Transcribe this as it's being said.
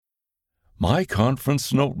My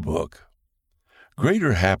Conference Notebook.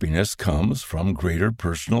 Greater happiness comes from greater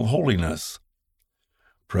personal holiness.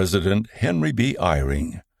 President Henry B.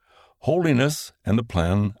 Eyring, Holiness and the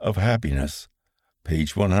Plan of Happiness,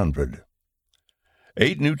 page 100.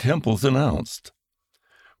 8 new temples announced.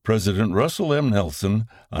 President Russell M. Nelson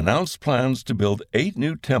announced plans to build 8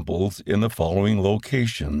 new temples in the following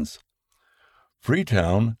locations: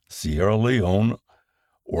 Freetown, Sierra Leone,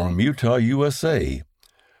 Orem, Utah, USA;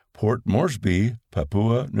 Port Moresby,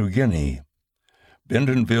 Papua New Guinea;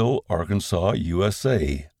 Bentonville, Arkansas,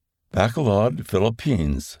 USA; Bacolod,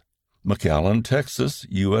 Philippines; McAllen, Texas,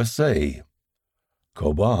 USA;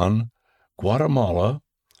 Coban, Guatemala;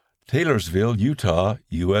 Taylorsville, Utah,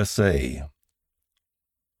 USA.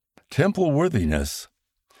 Temple worthiness.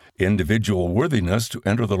 Individual worthiness to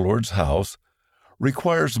enter the Lord's house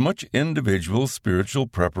requires much individual spiritual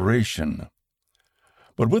preparation.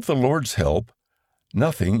 But with the Lord's help,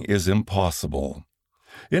 nothing is impossible.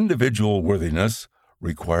 Individual worthiness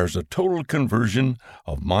requires a total conversion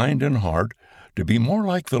of mind and heart to be more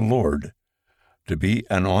like the Lord, to be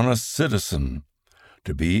an honest citizen,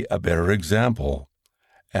 to be a better example,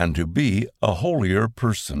 and to be a holier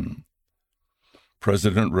person.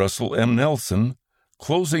 President Russell M. Nelson,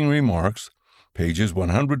 Closing Remarks, pages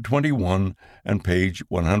 121 and page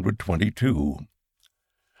 122.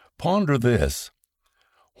 Ponder this.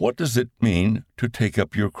 What does it mean to take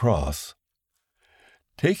up your cross?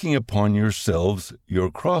 Taking upon yourselves your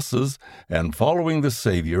crosses and following the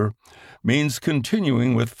Savior means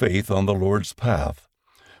continuing with faith on the Lord's path,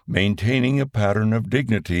 maintaining a pattern of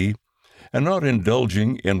dignity, and not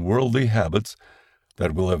indulging in worldly habits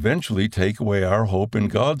that will eventually take away our hope in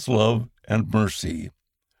God's love and mercy,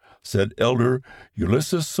 said Elder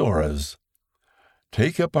Ulysses Soares.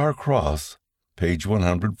 Take up our cross, page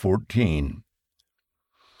 114.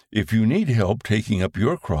 If you need help taking up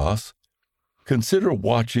your cross, consider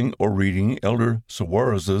watching or reading Elder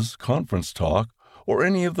Soares' conference talk or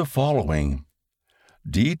any of the following: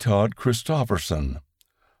 D. Todd Christofferson,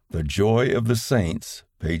 The Joy of the Saints,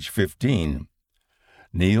 page 15;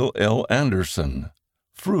 Neil L. Anderson,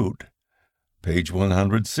 Fruit, page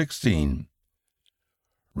 116;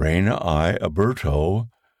 Raina I. Aberto,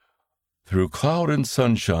 Through Cloud and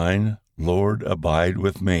Sunshine, Lord, Abide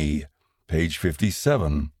with Me, page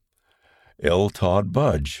 57; L. Todd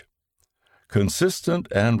Budge, Consistent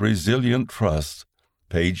and Resilient Trust,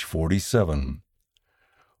 page 47;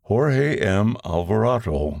 Jorge M.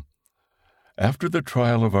 Alvarado, After the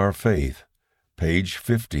Trial of Our Faith, page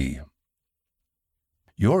 50.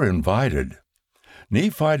 You're invited.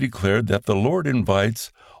 Nephi declared that the Lord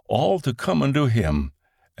invites all to come unto him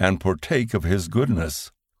and partake of his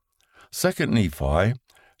goodness. 2 Nephi,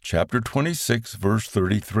 chapter 26, verse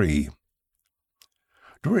 33.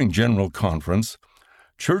 During General Conference,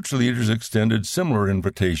 church leaders extended similar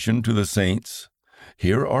invitation to the saints.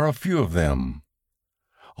 Here are a few of them.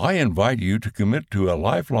 I invite you to commit to a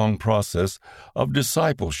lifelong process of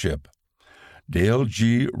discipleship. Dale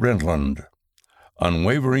G. Rendland,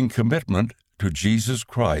 Unwavering Commitment to Jesus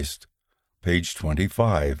Christ, page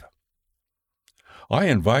 25. I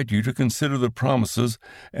invite you to consider the promises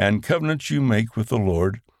and covenants you make with the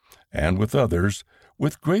Lord and with others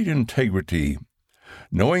with great integrity,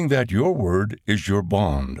 knowing that your word is your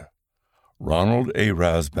bond. Ronald A.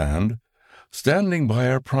 Rasband, Standing by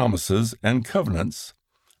Our Promises and Covenants,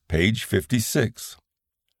 page 56.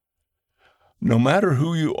 No matter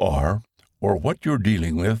who you are or what you're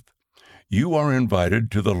dealing with, you are invited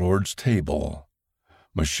to the Lord's table.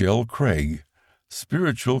 Michelle Craig,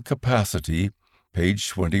 Spiritual Capacity, page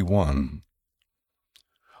 21.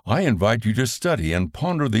 I invite you to study and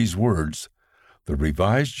ponder these words, the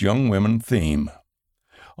Revised Young Women theme.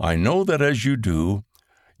 I know that as you do,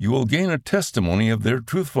 you will gain a testimony of their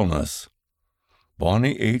truthfulness.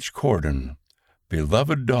 Bonnie H. Corden,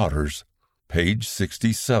 Beloved Daughters, page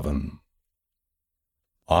 67.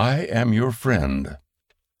 I am your friend.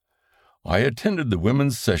 I attended the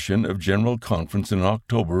women's session of General Conference in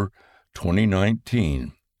October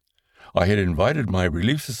 2019. I had invited my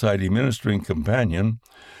Relief Society ministering companion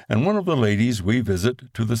and one of the ladies we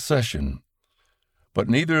visit to the session, but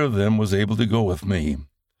neither of them was able to go with me.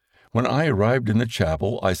 When I arrived in the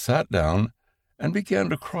chapel, I sat down and began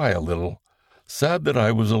to cry a little, sad that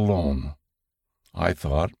I was alone. I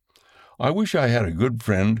thought, I wish I had a good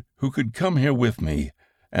friend who could come here with me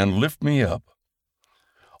and lift me up.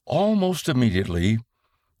 Almost immediately,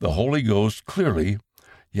 the Holy Ghost clearly,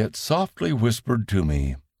 yet softly whispered to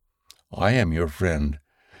me, I am your friend,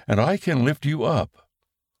 and I can lift you up.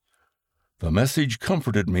 The message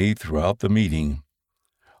comforted me throughout the meeting.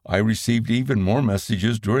 I received even more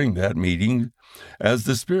messages during that meeting as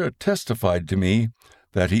the Spirit testified to me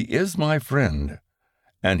that He is my friend,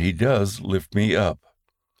 and He does lift me up.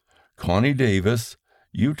 Connie Davis,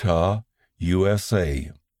 Utah,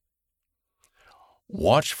 USA.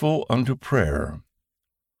 Watchful unto prayer.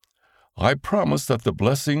 I promise that the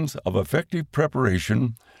blessings of effective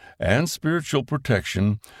preparation and spiritual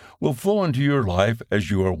protection will flow into your life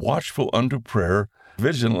as you are watchful unto prayer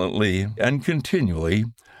vigilantly and continually,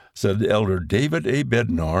 said Elder David A.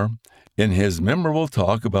 Bednar in his memorable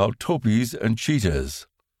talk about topies and cheetahs.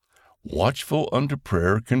 Watchful unto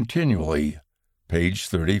prayer continually, page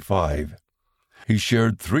 35. He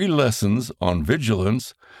shared 3 lessons on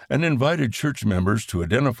vigilance and invited church members to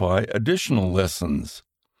identify additional lessons.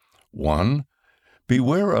 1.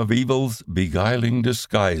 Beware of evil's beguiling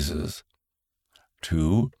disguises.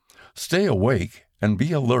 2. Stay awake and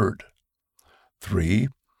be alert. 3.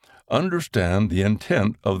 Understand the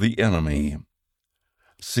intent of the enemy.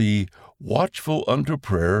 See Watchful unto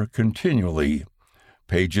Prayer continually,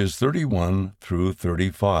 pages 31 through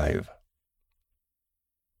 35.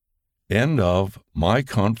 End of My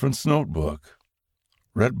Conference Notebook.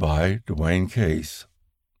 Read by Dwayne Case.